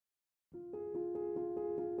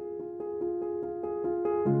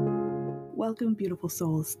Welcome, beautiful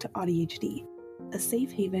souls, to AuDHD, a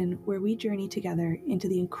safe haven where we journey together into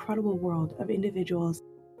the incredible world of individuals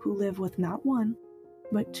who live with not one,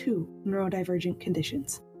 but two neurodivergent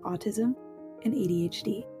conditions, autism and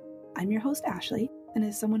ADHD. I'm your host, Ashley, and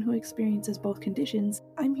as someone who experiences both conditions,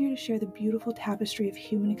 I'm here to share the beautiful tapestry of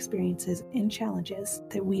human experiences and challenges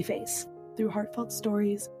that we face. Through heartfelt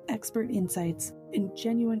stories, expert insights, and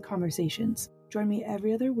genuine conversations, join me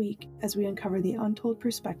every other week as we uncover the untold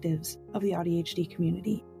perspectives of the AuDHD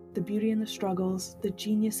community, the beauty in the struggles, the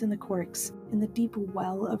genius in the quirks, and the deep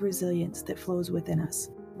well of resilience that flows within us.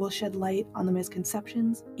 We'll shed light on the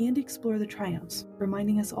misconceptions and explore the triumphs,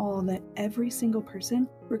 reminding us all that every single person,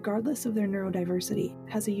 regardless of their neurodiversity,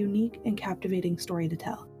 has a unique and captivating story to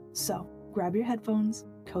tell. So, grab your headphones,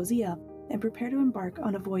 cozy up, and prepare to embark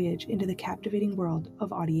on a voyage into the captivating world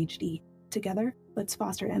of AuDHD. Together, let's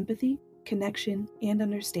foster empathy, connection, and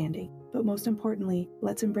understanding. But most importantly,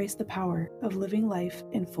 let's embrace the power of living life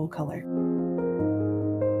in full color.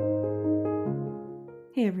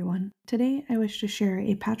 Hey everyone, today I wish to share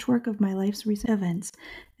a patchwork of my life's recent events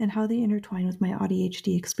and how they intertwine with my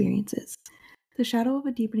AuDHD experiences. The shadow of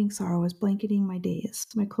a deepening sorrow is blanketing my days.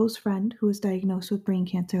 My close friend, who was diagnosed with brain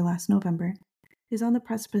cancer last November, is on the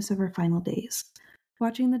precipice of her final days.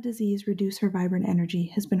 Watching the disease reduce her vibrant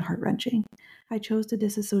energy has been heart-wrenching. I chose to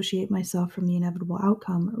disassociate myself from the inevitable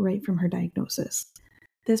outcome right from her diagnosis.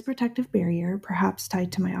 This protective barrier, perhaps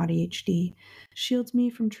tied to my AuDHD, shields me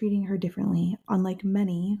from treating her differently, unlike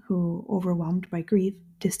many who, overwhelmed by grief,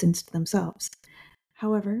 distanced themselves.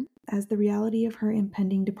 However, as the reality of her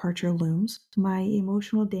impending departure looms, my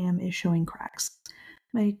emotional dam is showing cracks.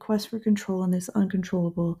 My quest for control in this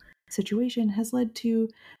uncontrollable situation has led to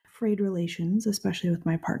frayed relations, especially with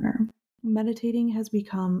my partner. Meditating has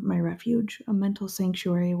become my refuge, a mental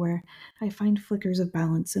sanctuary where I find flickers of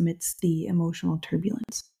balance amidst the emotional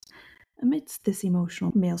turbulence. Amidst this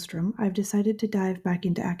emotional maelstrom, I've decided to dive back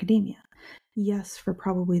into academia. Yes, for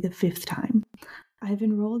probably the 5th time. I've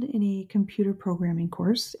enrolled in a computer programming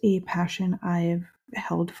course, a passion I've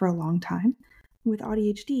held for a long time. With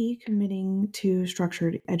AuDHD, committing to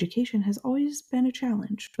structured education has always been a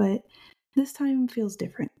challenge, but this time feels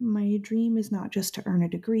different. My dream is not just to earn a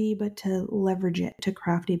degree, but to leverage it to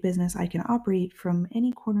craft a business I can operate from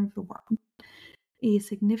any corner of the world. A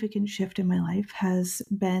significant shift in my life has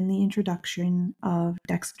been the introduction of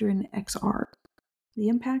Dexedrine XR. The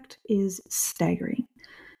impact is staggering.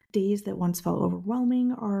 Days that once felt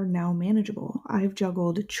overwhelming are now manageable. I've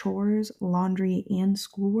juggled chores, laundry, and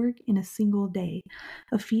schoolwork in a single day,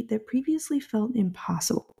 a feat that previously felt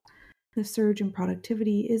impossible. The surge in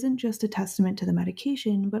productivity isn't just a testament to the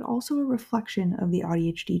medication, but also a reflection of the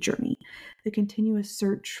AuDHD journey, the continuous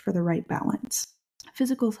search for the right balance.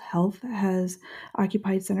 Physical health has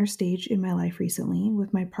occupied center stage in my life recently.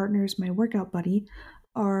 With my partners, my workout buddy,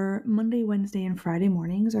 our Monday, Wednesday, and Friday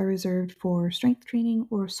mornings are reserved for strength training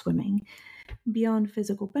or swimming. Beyond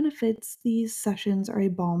physical benefits, these sessions are a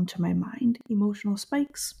balm to my mind. Emotional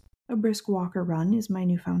spikes, a brisk walk or run is my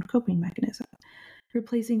newfound coping mechanism,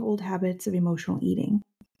 replacing old habits of emotional eating.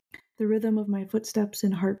 The rhythm of my footsteps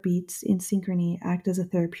and heartbeats in synchrony act as a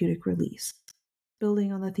therapeutic release.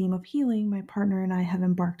 Building on the theme of healing, my partner and I have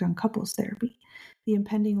embarked on couples therapy. The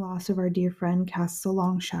impending loss of our dear friend casts a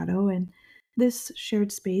long shadow, and this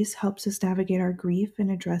shared space helps us navigate our grief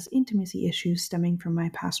and address intimacy issues stemming from my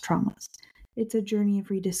past traumas. It's a journey of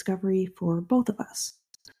rediscovery for both of us.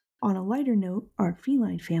 On a lighter note, our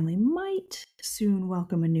feline family might soon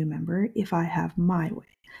welcome a new member if I have my way.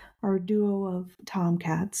 Our duo of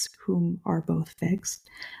tomcats, whom are both fixed,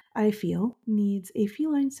 I feel, needs a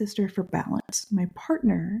feline sister for balance. My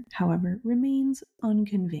partner, however, remains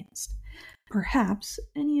unconvinced. Perhaps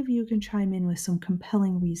any of you can chime in with some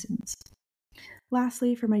compelling reasons.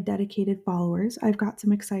 Lastly, for my dedicated followers, I've got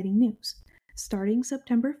some exciting news. Starting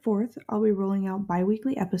September 4th, I'll be rolling out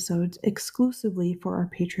bi-weekly episodes exclusively for our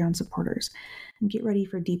Patreon supporters. And get ready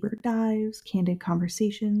for deeper dives, candid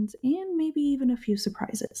conversations, and maybe even a few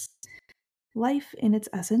surprises. Life, in its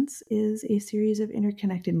essence, is a series of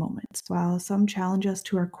interconnected moments. While some challenge us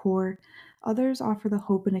to our core, others offer the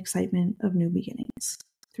hope and excitement of new beginnings.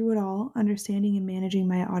 Through it all, understanding and managing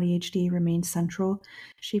my AuDHD remains central,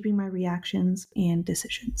 shaping my reactions and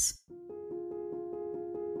decisions.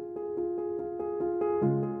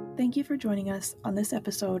 Thank you for joining us on this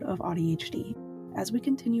episode of AuDHD. As we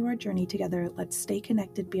continue our journey together, let's stay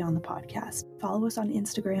connected beyond the podcast. Follow us on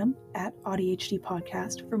Instagram at AuDHD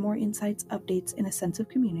Podcast for more insights, updates, and a sense of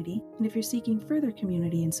community. And if you're seeking further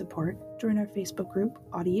community and support, join our Facebook group,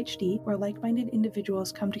 AuDHD, where like-minded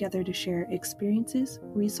individuals come together to share experiences,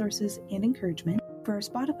 resources, and encouragement. For our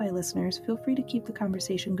Spotify listeners, feel free to keep the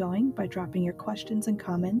conversation going by dropping your questions and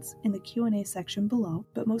comments in the Q&A section below.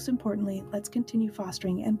 But most importantly, let's continue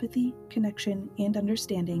fostering empathy, connection, and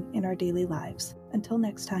understanding in our daily lives. Until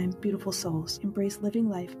next time, beautiful souls, embrace living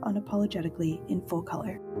life unapologetically in full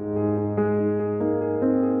color.